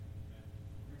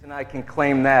And I can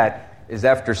claim that is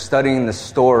after studying the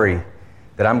story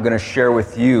that I'm going to share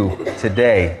with you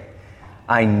today,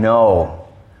 I know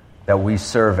that we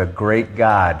serve a great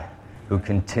God who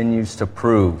continues to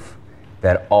prove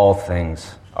that all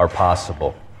things are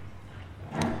possible.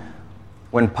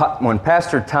 When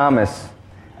Pastor Thomas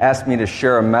asked me to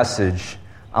share a message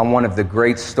on one of the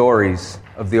great stories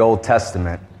of the Old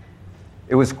Testament,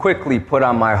 it was quickly put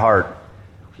on my heart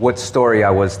what story I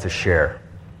was to share.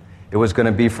 It was going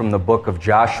to be from the book of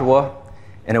Joshua,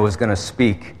 and it was going to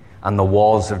speak on the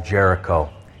walls of Jericho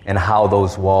and how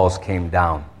those walls came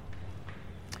down.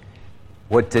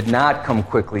 What did not come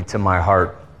quickly to my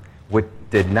heart, what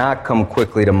did not come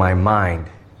quickly to my mind,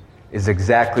 is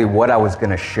exactly what I was going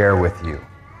to share with you.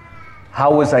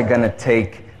 How was I going to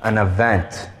take an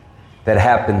event that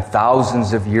happened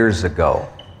thousands of years ago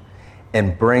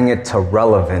and bring it to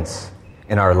relevance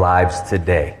in our lives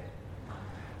today?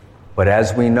 But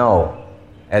as we know,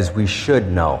 as we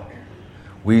should know,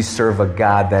 we serve a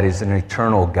God that is an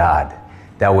eternal God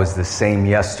that was the same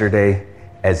yesterday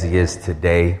as He is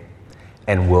today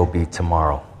and will be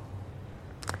tomorrow.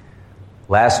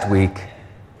 Last week,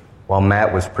 while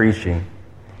Matt was preaching,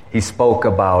 he spoke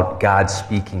about God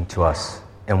speaking to us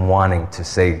and wanting to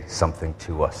say something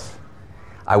to us.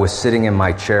 I was sitting in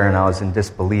my chair and I was in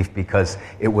disbelief because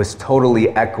it was totally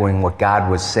echoing what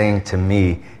God was saying to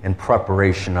me in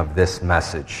preparation of this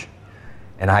message.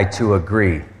 And I too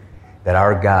agree that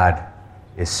our God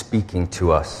is speaking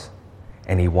to us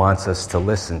and He wants us to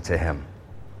listen to Him.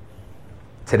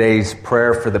 Today's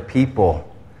prayer for the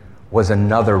people was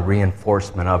another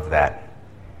reinforcement of that.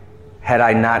 Had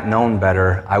I not known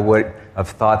better, I would have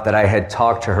thought that I had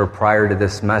talked to her prior to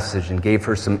this message and gave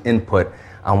her some input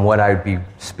on what I'd be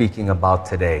speaking about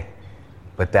today.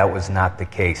 But that was not the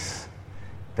case.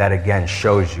 That again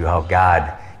shows you how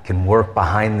God can work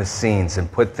behind the scenes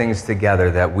and put things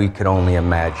together that we could only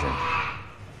imagine.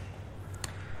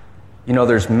 You know,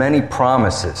 there's many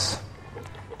promises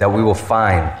that we will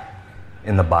find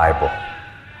in the Bible.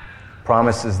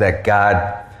 Promises that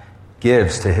God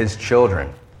gives to His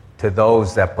children, to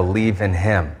those that believe in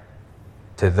Him,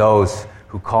 to those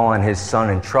who call on His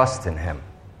Son and trust in Him.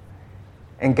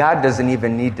 And God doesn't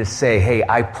even need to say, hey,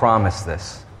 I promise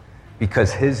this,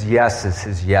 because His yes is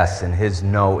His yes and His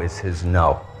no is His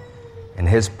no. And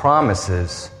His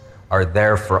promises are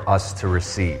there for us to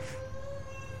receive.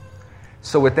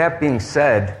 So with that being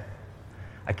said,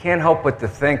 I can't help but to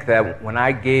think that when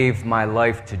I gave my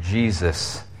life to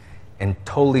Jesus and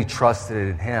totally trusted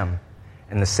in Him,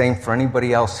 and the same for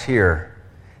anybody else here,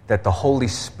 that the Holy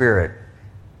Spirit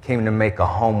came to make a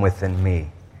home within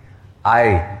me,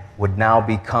 I would now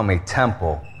become a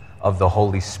temple of the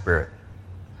Holy Spirit.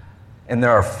 And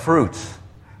there are fruits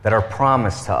that are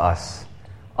promised to us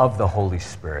of the Holy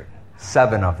Spirit.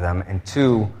 7 of them, and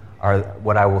 2 are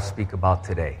what I will speak about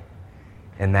today.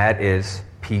 And that is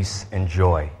peace and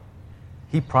joy.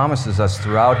 He promises us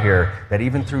throughout here that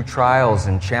even through trials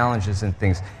and challenges and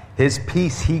things, His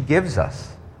peace He gives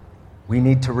us. We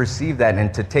need to receive that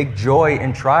and to take joy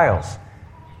in trials.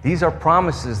 These are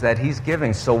promises that He's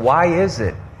giving. So why is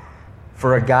it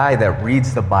for a guy that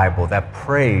reads the Bible, that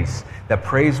prays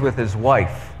with his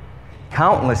wife,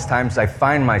 countless times I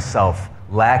find myself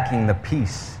lacking the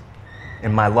peace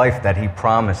in my life that He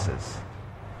promises,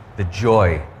 the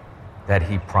joy that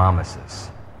He promises?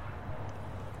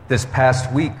 This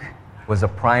past week was a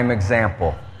prime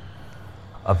example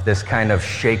of this kind of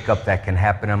shakeup that can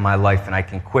happen in my life, and I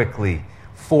can quickly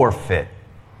forfeit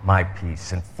my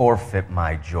peace and forfeit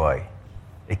my joy.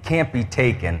 It can't be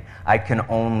taken. I can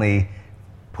only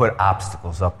put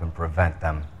obstacles up and prevent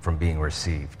them from being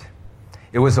received.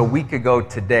 It was a week ago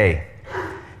today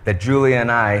that Julia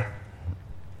and I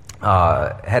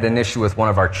had an issue with one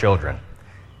of our children.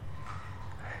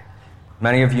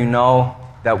 Many of you know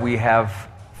that we have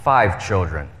 5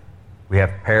 children. We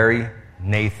have Perry,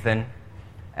 Nathan,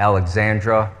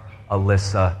 Alexandra,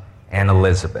 Alyssa, and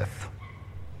Elizabeth.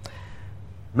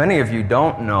 Many of you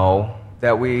don't know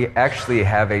that we actually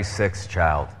have a 6th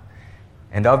child.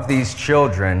 And of these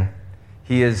children,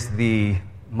 he is the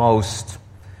most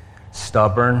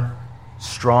stubborn,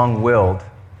 strong-willed,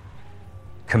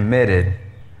 committed,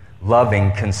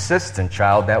 loving, consistent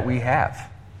child that we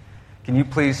have. Can you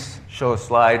please show a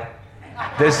slide?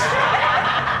 This.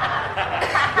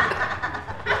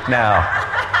 Now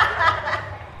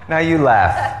you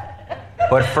laugh.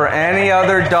 But for any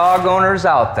other dog owners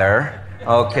out there,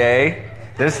 okay,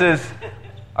 this is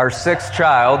our 6th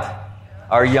child,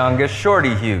 our youngest,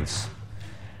 Shorty Hughes.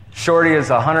 Shorty is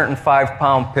a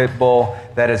 105-pound pit bull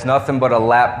that is nothing but a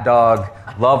lap dog,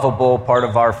 lovable part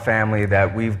of our family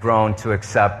that we've grown to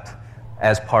accept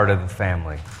as part of the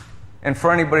family. And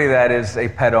for anybody that is a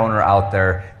pet owner out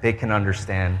there, they can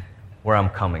understand where I'm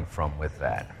coming from with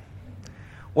that.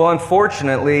 Well,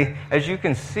 unfortunately, as you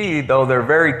can see, though they're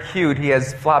very cute, he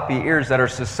has floppy ears that are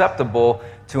susceptible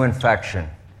to infection.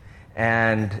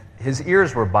 And his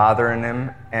ears were bothering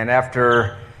him, and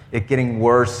after it getting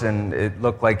worse and it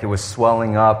looked like it was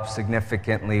swelling up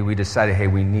significantly, we decided, hey,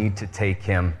 we need to take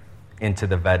him into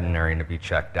the veterinarian to be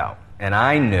checked out. And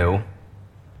I knew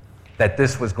that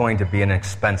this was going to be an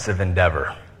expensive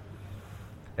endeavor.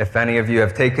 If any of you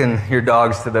have taken your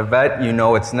dogs to the vet, you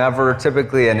know it's never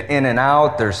typically an in and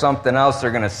out. There's something else. They're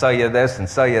going to sell you this and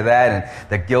sell you that, and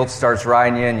the guilt starts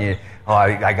riding you, and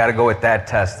I got to go with that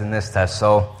test and this test.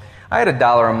 So I had a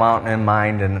dollar amount in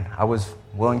mind, and I was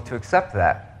willing to accept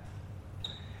that.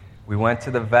 We went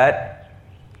to the vet,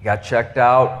 got checked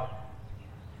out,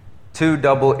 2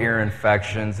 double ear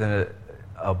infections, and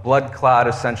a blood clot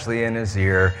essentially in his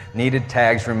ear, needed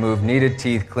tags removed, needed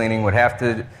teeth cleaning, would have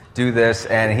to do this,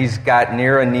 and he's got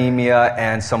near anemia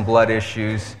and some blood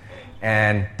issues.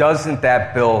 And doesn't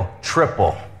that bill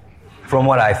triple from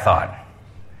what I thought?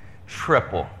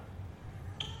 Triple.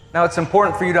 Now, it's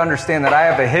important for you to understand that I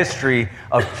have a history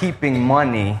of keeping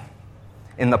money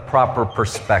in the proper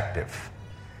perspective.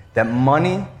 That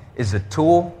money is a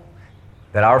tool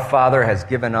that our Father has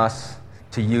given us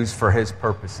to use for His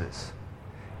purposes.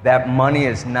 That money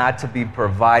is not to be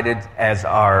provided as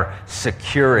our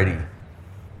security.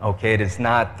 Okay, it is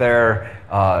not there,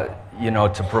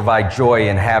 to provide joy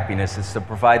and happiness. It's to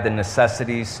provide the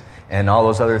necessities, and all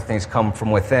those other things come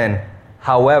from within.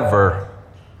 However,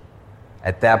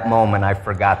 at that moment, I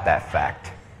forgot that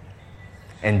fact.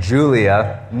 And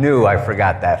Julia knew I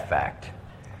forgot that fact.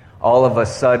 All of a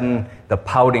sudden, the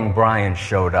pouting Brian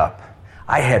showed up.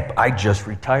 I just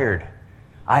retired.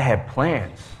 I had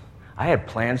plans. I had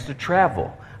plans to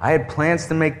travel. I had plans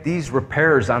to make these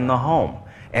repairs on the home.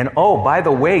 And oh, by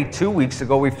the way, 2 weeks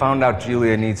ago we found out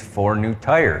Julia needs 4 new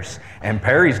tires. And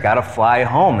Perry's got to fly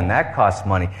home, and that costs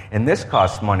money. And this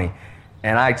costs money.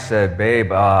 And I said,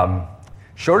 babe,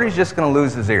 Shorty's just going to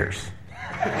lose his ears.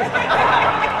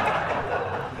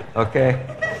 Okay?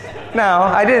 No,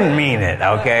 I didn't mean it,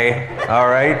 okay? All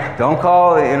right? Don't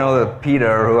call, the PETA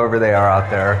or whoever they are out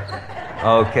there.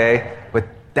 Okay? But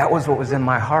that was what was in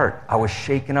my heart. I was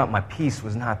shaken up. My peace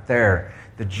was not there.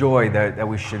 The joy that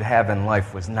we should have in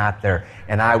life was not there.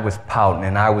 And I was pouting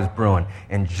and I was brewing.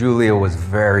 And Julia was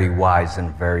very wise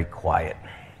and very quiet.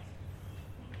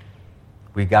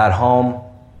 We got home.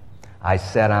 I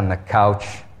sat on the couch,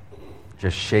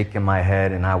 just shaking my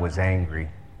head, and I was angry,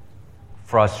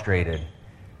 frustrated.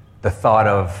 The thought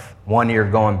of one ear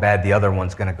going bad, the other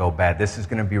one's going to go bad. This is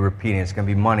going to be repeating. It's going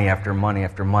to be money after money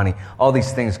after money. All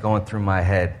these things going through my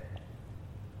head,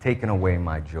 taking away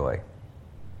my joy.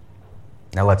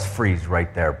 Now let's freeze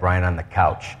right there. Brian on the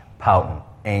couch, pouting,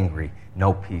 angry,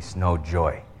 no peace, no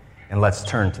joy. And let's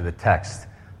turn to the text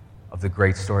of the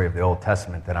great story of the Old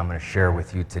Testament that I'm going to share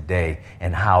with you today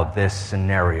and how this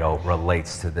scenario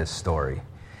relates to this story.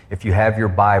 If you have your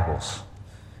Bibles,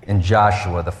 in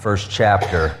Joshua, the first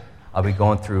chapter, I'll be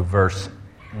going through verse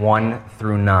 1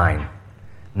 through 9,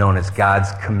 known as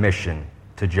God's commission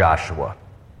to Joshua.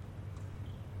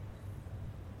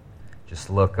 Just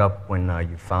look up when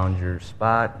you found your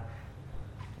spot.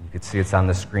 You can see it's on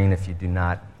the screen if you do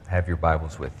not have your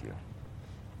Bibles with you.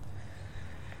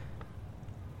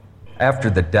 After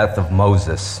the death of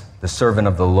Moses, the servant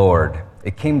of the Lord,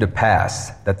 it came to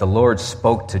pass that the Lord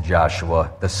spoke to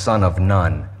Joshua, the son of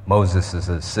Nun, Moses'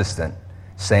 assistant,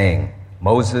 saying,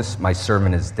 Moses, my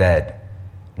servant, is dead.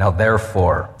 Now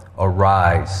therefore,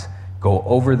 arise, go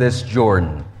over this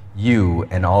Jordan, you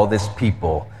and all this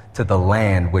people, to the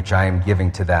land which I am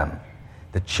giving to them,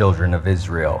 the children of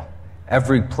Israel.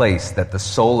 Every place that the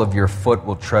sole of your foot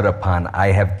will tread upon, I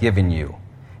have given you,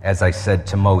 as I said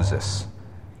to Moses.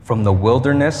 From the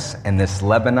wilderness and this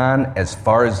Lebanon, as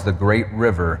far as the great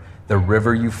river, the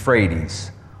river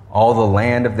Euphrates, all the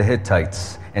land of the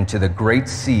Hittites, and to the great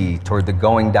sea toward the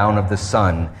going down of the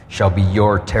sun shall be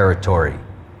your territory.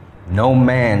 No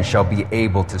man shall be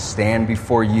able to stand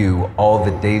before you all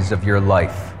the days of your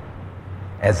life.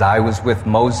 As I was with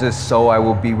Moses, so I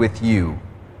will be with you.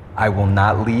 I will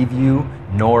not leave you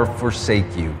nor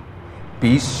forsake you.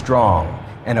 Be strong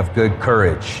and of good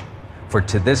courage. For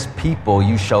to this people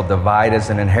you shall divide as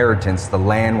an inheritance the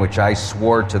land which I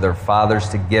swore to their fathers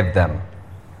to give them.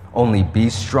 Only be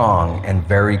strong and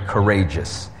very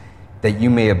courageous, that you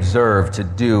may observe to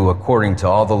do according to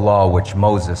all the law which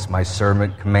Moses, my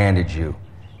servant, commanded you.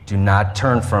 Do not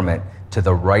turn from it to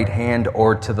the right hand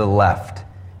or to the left,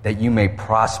 that you may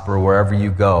prosper wherever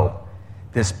you go.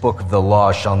 This book of the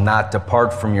law shall not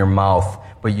depart from your mouth,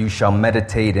 but you shall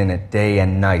meditate in it day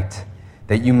and night,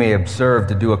 that you may observe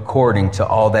to do according to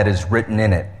all that is written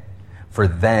in it. For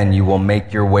then you will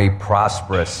make your way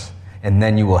prosperous, and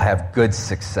then you will have good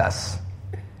success.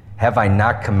 Have I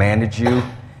not commanded you?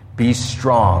 Be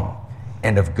strong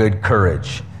and of good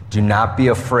courage. Do not be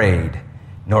afraid,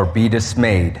 nor be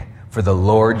dismayed, for the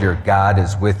Lord your God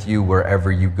is with you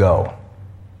wherever you go.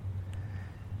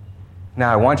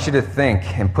 Now, I want you to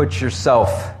think and put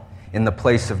yourself in the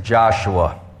place of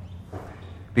Joshua,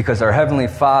 because our Heavenly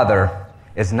Father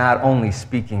is not only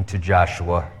speaking to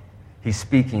Joshua, He's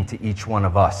speaking to each one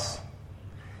of us.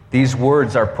 These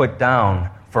words are put down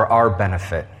for our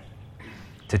benefit,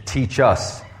 to teach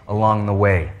us along the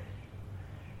way.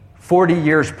 40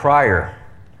 years prior,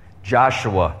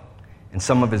 Joshua and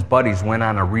some of his buddies went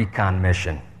on a recon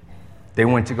mission. They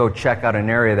went to go check out an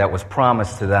area that was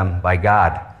promised to them by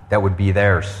God that would be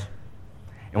theirs.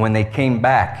 And when they came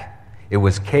back, it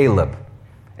was Caleb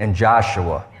and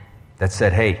Joshua that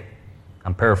said, hey,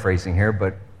 I'm paraphrasing here,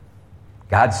 but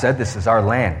God said this is our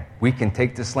land. We can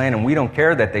take this land, and we don't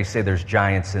care that they say there's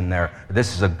giants in there.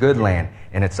 This is a good land,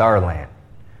 and it's our land.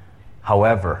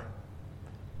 However,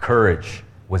 courage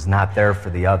was not there for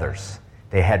the others.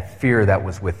 They had fear that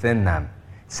was within them.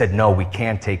 Said, no, we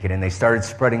can't take it, and they started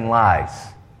spreading lies.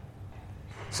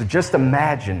 So just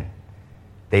imagine,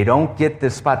 they don't get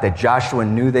this spot that Joshua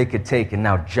knew they could take, and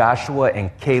now Joshua and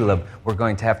Caleb were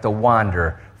going to have to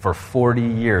wander for 40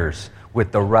 years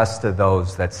with the rest of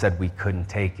those that said we couldn't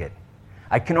take it.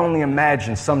 I can only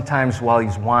imagine sometimes while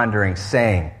he's wandering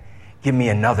saying, give me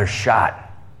another shot.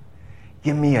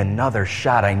 Give me another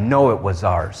shot. I know it was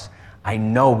ours. I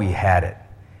know we had it.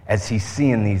 As he's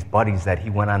seeing these buddies that he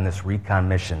went on this recon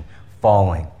mission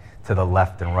falling to the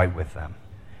left and right with them.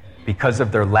 Because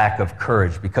of their lack of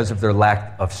courage, because of their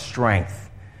lack of strength,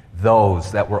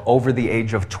 those that were over the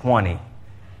age of 20,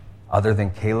 other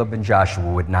than Caleb and Joshua,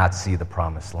 would not see the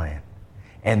promised land.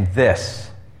 And this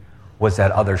was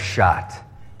that other shot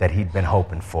that he'd been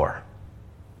hoping for.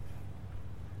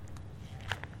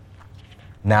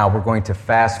 Now we're going to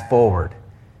fast forward.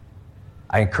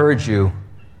 I encourage you,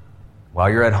 while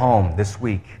you're at home this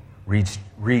week,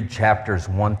 read chapters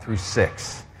 1 through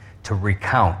 6 to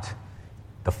recount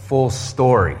the full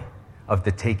story of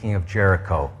the taking of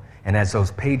Jericho. And as those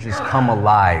pages come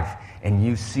alive and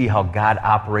you see how God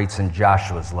operates in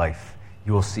Joshua's life,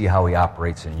 you will see how he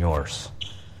operates in yours.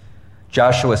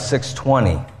 Joshua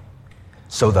 6:20.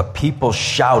 So the people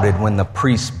shouted when the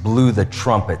priests blew the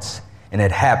trumpets, and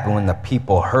it happened when the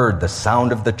people heard the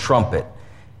sound of the trumpet,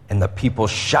 and the people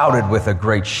shouted with a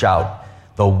great shout.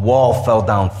 The wall fell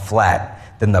down flat.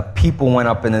 Then the people went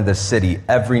up into the city,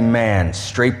 every man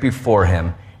straight before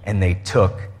him, and they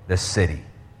took the city.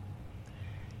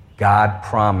 God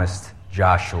promised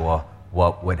Joshua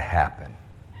what would happen,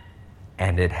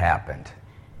 and it happened.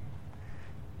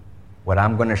 What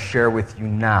I'm going to share with you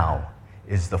now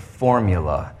is the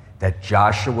formula that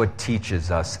Joshua teaches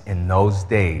us in those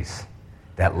days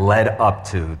that led up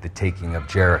to the taking of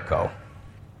Jericho.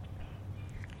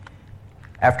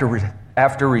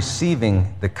 After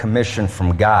receiving the commission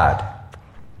from God,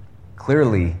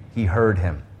 clearly he heard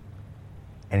him,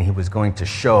 and he was going to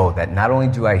show that not only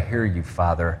do I hear you,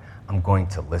 Father, I'm going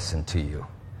to listen to you.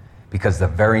 Because the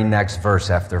very next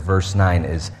verse after verse 9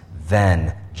 is,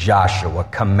 then Joshua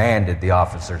commanded the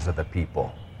officers of the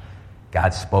people.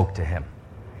 God spoke to him.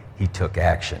 He took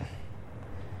action.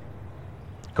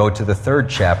 Go to the 3rd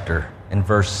chapter in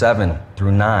verse 7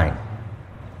 through 9.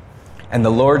 And the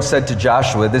Lord said to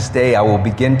Joshua, this day I will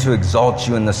begin to exalt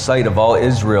you in the sight of all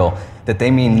Israel, that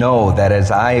they may know that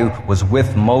as I was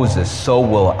with Moses, so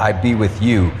will I be with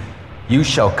you. You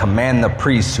shall command the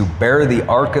priests who bear the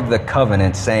ark of the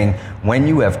covenant, saying, when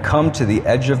you have come to the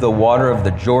edge of the water of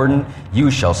the Jordan,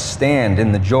 you shall stand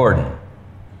in the Jordan.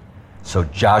 So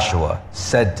Joshua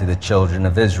said to the children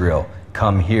of Israel,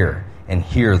 come here and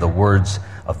hear the words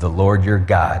of the Lord your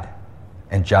God.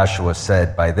 And Joshua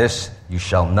said, by this you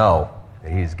shall know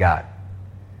that he is God.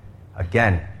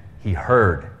 Again, he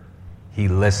heard, he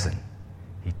listened,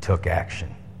 he took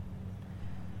action.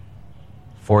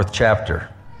 5th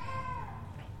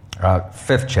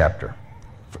chapter,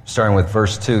 starting with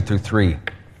verse 2 through 3.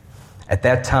 At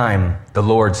that time, the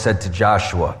Lord said to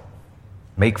Joshua,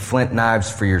 make flint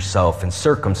knives for yourself and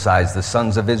circumcise the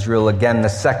sons of Israel again the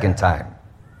 2nd time.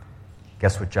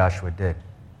 Guess what Joshua did?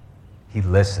 He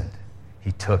listened.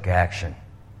 He took action.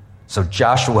 So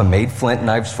Joshua made flint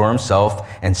knives for himself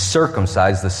and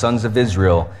circumcised the sons of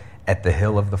Israel at the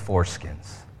hill of the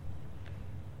foreskins.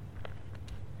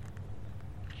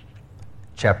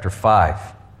 Chapter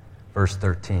 5, verse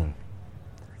 13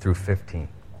 through 15.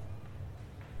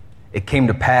 It came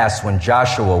to pass when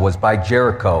Joshua was by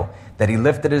Jericho that he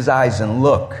lifted his eyes and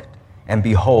looked, and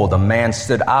behold, a man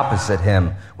stood opposite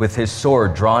him with his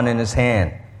sword drawn in his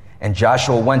hand. And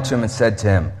Joshua went to him and said to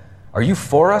him, "Are you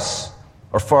for us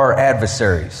or for our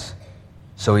adversaries?"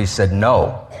 So he said,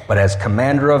 "No, but as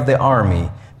commander of the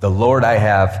army, the Lord I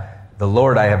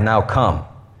have now come."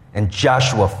 And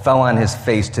Joshua fell on his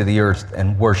face to the earth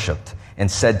and worshipped, and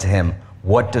said to him,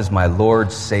 "What does my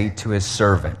Lord say to his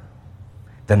servant?"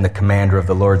 Then the commander of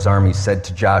the Lord's army said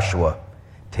to Joshua,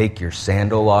 "Take your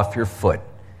sandal off your foot,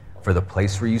 for the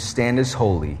place where you stand is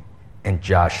holy." And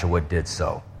Joshua did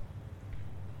so.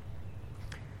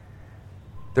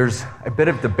 There's a bit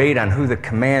of debate on who the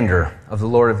commander of the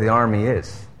Lord of the army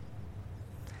is.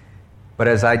 But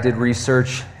as I did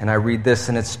research and I read this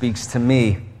and it speaks to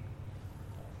me,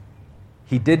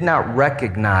 he did not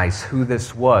recognize who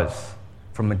this was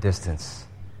from a distance.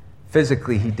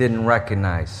 Physically, he didn't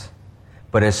recognize.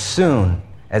 But as soon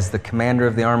as the commander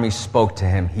of the army spoke to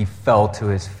him, he fell to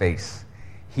his face.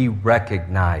 He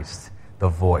recognized the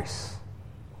voice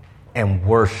and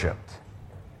worshiped.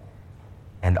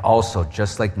 And also,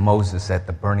 just like Moses at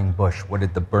the burning bush, what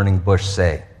did the burning bush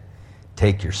say?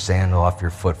 "Take your sandal off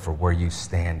your foot, for where you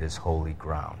stand is holy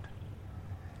ground."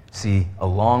 See,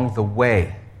 along the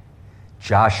way,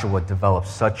 Joshua developed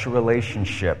such a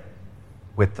relationship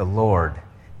with the Lord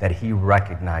that he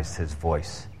recognized his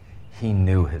voice. He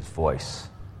knew his voice.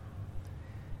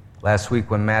 Last week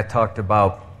when Matt talked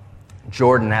about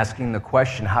Jordan asking the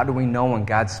question, how do we know when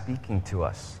God's speaking to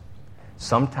us?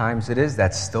 Sometimes it is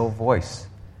that still voice,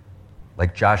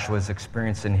 like Joshua's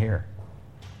experiencing here.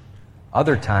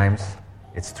 Other times,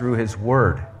 it's through his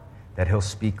word that he'll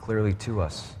speak clearly to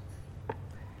us.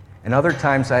 And other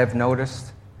times I have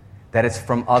noticed that it's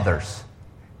from others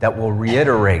that will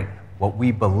reiterate what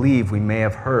we believe we may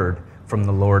have heard from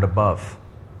the Lord above.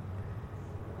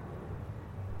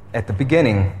 At the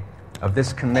beginning of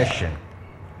this commission,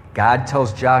 God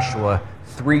tells Joshua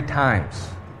 3 times.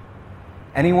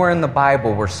 Anywhere in the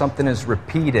Bible where something is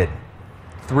repeated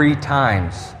 3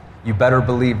 times, you better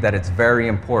believe that it's very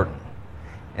important.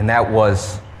 And that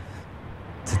was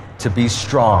to be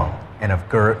strong and of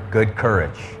good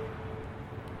courage.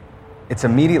 It's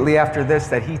immediately after this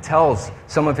that he tells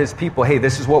some of his people, "Hey,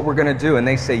 this is what we're going to do." And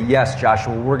they say, "Yes,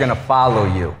 Joshua, we're going to follow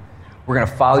you. We're going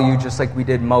to follow you just like we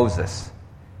did Moses."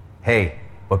 Hey,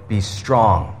 but be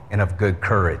strong and of good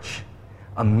courage.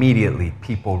 Immediately,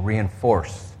 people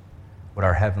reinforced what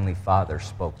our Heavenly Father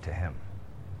spoke to him.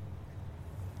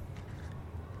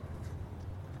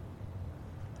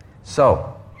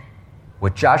 So,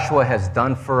 what Joshua has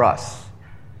done for us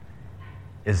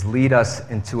is lead us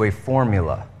into a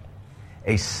formula,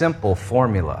 a simple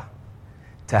formula,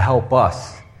 to help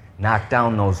us knock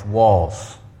down those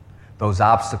walls, those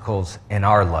obstacles in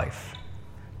our life,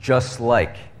 just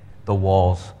like the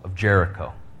walls of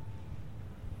Jericho.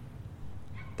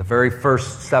 The very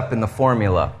first step in the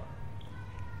formula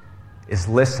is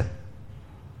listen.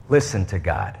 Listen to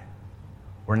God.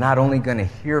 We're not only going to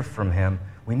hear from him,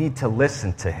 we need to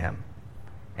listen to him.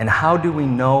 And how do we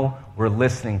know we're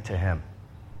listening to him?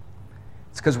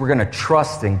 It's because we're going to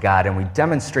trust in God, and we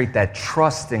demonstrate that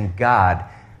trust in God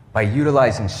by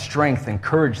utilizing strength and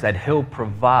courage that he'll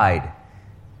provide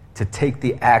to take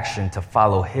the action to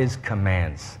follow his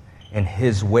commands and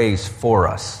his ways for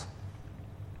us.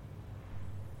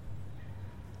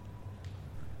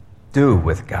 Do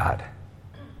with God.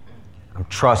 I'm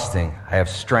trusting. I have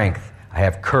strength. I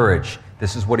have courage.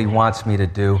 This is what he wants me to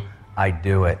do. I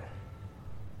do it.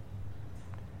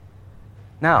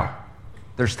 Now,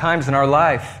 there's times in our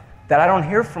life that I don't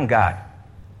hear from God.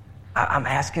 I'm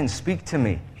asking, speak to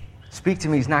me. Speak to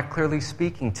me. He's not clearly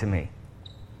speaking to me.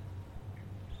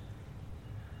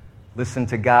 Listen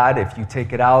to God. If you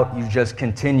take it out, you just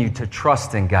continue to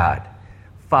trust in God.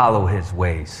 Follow his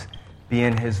ways. Be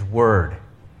in his word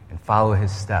and follow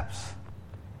his steps.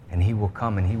 And he will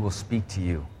come and he will speak to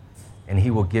you. And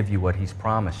he will give you what he's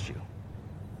promised you.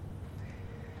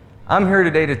 I'm here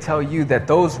today to tell you that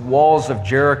those walls of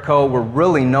Jericho were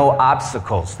really no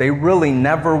obstacles. They really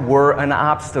never were an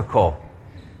obstacle.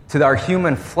 To our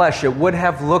human flesh, it would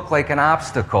have looked like an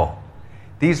obstacle.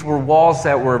 These were walls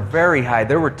that were very high.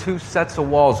 There were 2 sets of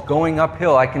walls going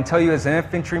uphill. I can tell you as an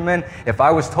infantryman, if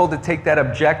I was told to take that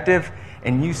objective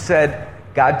and you said,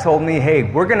 God told me, hey,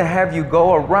 we're going to have you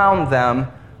go around them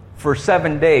for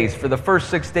 7 days. For the first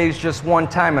 6 days, just one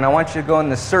time, and I want you to go in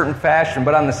this certain fashion.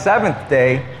 But on the 7th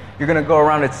day, you're going to go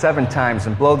around it 7 times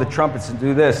and blow the trumpets and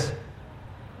do this.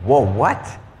 Whoa,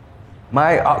 what?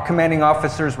 My commanding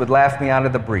officers would laugh me out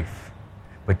of the brief.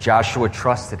 But Joshua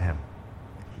trusted him.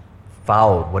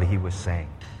 Followed what he was saying.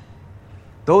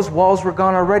 Those walls were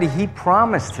gone already. He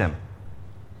promised him.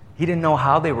 He didn't know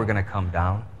how they were going to come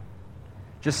down.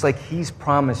 Just like he's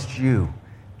promised you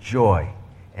joy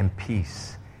and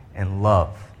peace and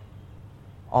love.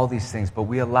 All these things. But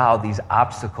we allow these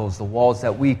obstacles, the walls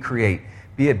that we create,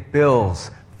 be it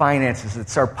bills, finances that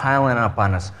start piling up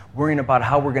on us, worrying about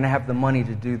how we're going to have the money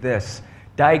to do this,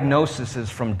 diagnoses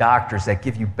from doctors that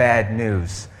give you bad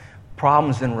news,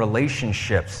 problems in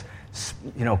relationships,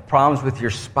 problems with your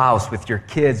spouse, with your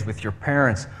kids, with your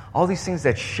parents, all these things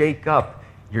that shake up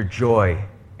your joy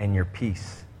and your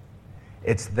peace.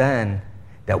 It's then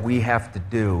that we have to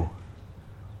do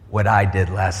what I did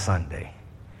last Sunday.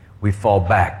 We fall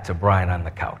back to Brian on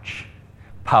the couch,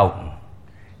 pouting,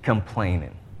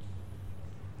 complaining.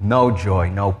 No joy,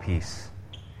 no peace.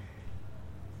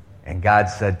 And God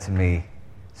said to me,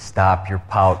 stop your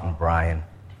pouting, Brian.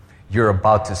 You're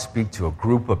about to speak to a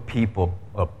group of people,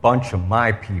 a bunch of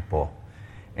my people,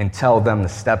 and tell them the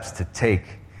steps to take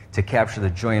to capture the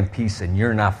joy and peace, and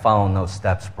you're not following those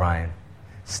steps, Brian.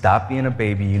 Stop being a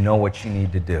baby. You know what you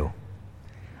need to do.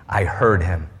 I heard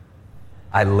him.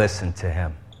 I listened to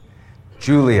him.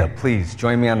 Julia, please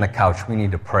join me on the couch. We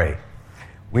need to pray.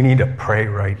 We need to pray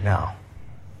right now.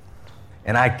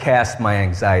 And I cast my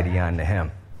anxiety onto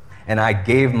him. And I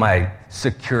gave my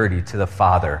security to the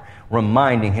Father,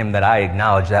 reminding him that I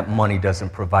acknowledge that money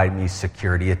doesn't provide me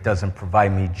security. It doesn't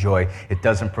provide me joy. It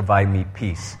doesn't provide me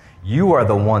peace. You are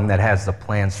the one that has the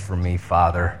plans for me,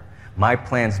 Father. My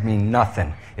plans mean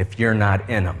nothing if you're not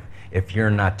in them, if you're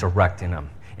not directing them.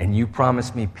 And you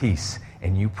promise me peace,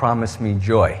 and you promise me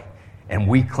joy. And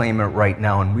we claim it right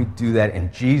now, and we do that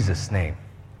in Jesus' name.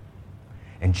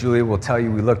 And Julia will tell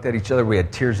you, we looked at each other, we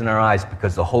had tears in our eyes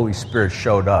because the Holy Spirit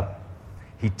showed up.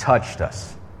 He touched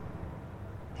us.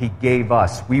 He gave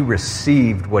us. We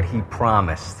received what he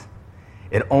promised.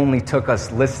 It only took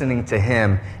us listening to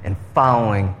him and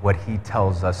following what he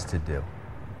tells us to do.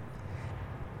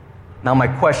 Now my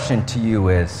question to you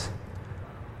is,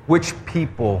 which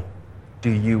people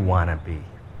do you want to be?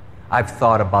 I've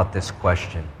thought about this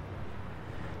question.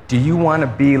 Do you want to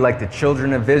be like the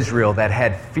children of Israel that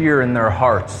had fear in their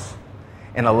hearts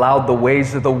and allowed the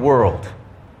ways of the world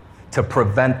to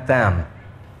prevent them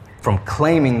from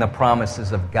claiming the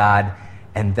promises of God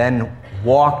and then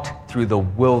walked through the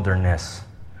wilderness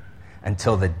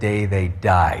until the day they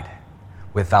died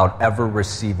without ever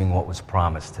receiving what was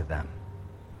promised to them?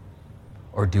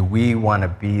 Or do we want to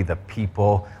be the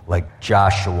people like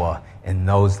Joshua and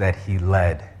those that he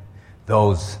led,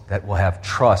 those that will have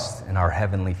trust in our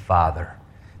Heavenly Father,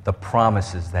 the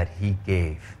promises that he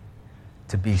gave,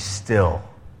 to be still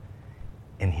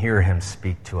and hear him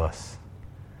speak to us,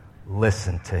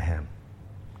 listen to him,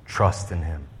 trust in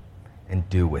him, and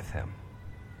do with him?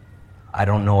 I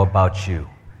don't know about you,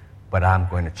 but I'm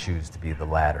going to choose to be the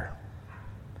latter.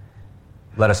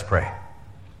 Let us pray.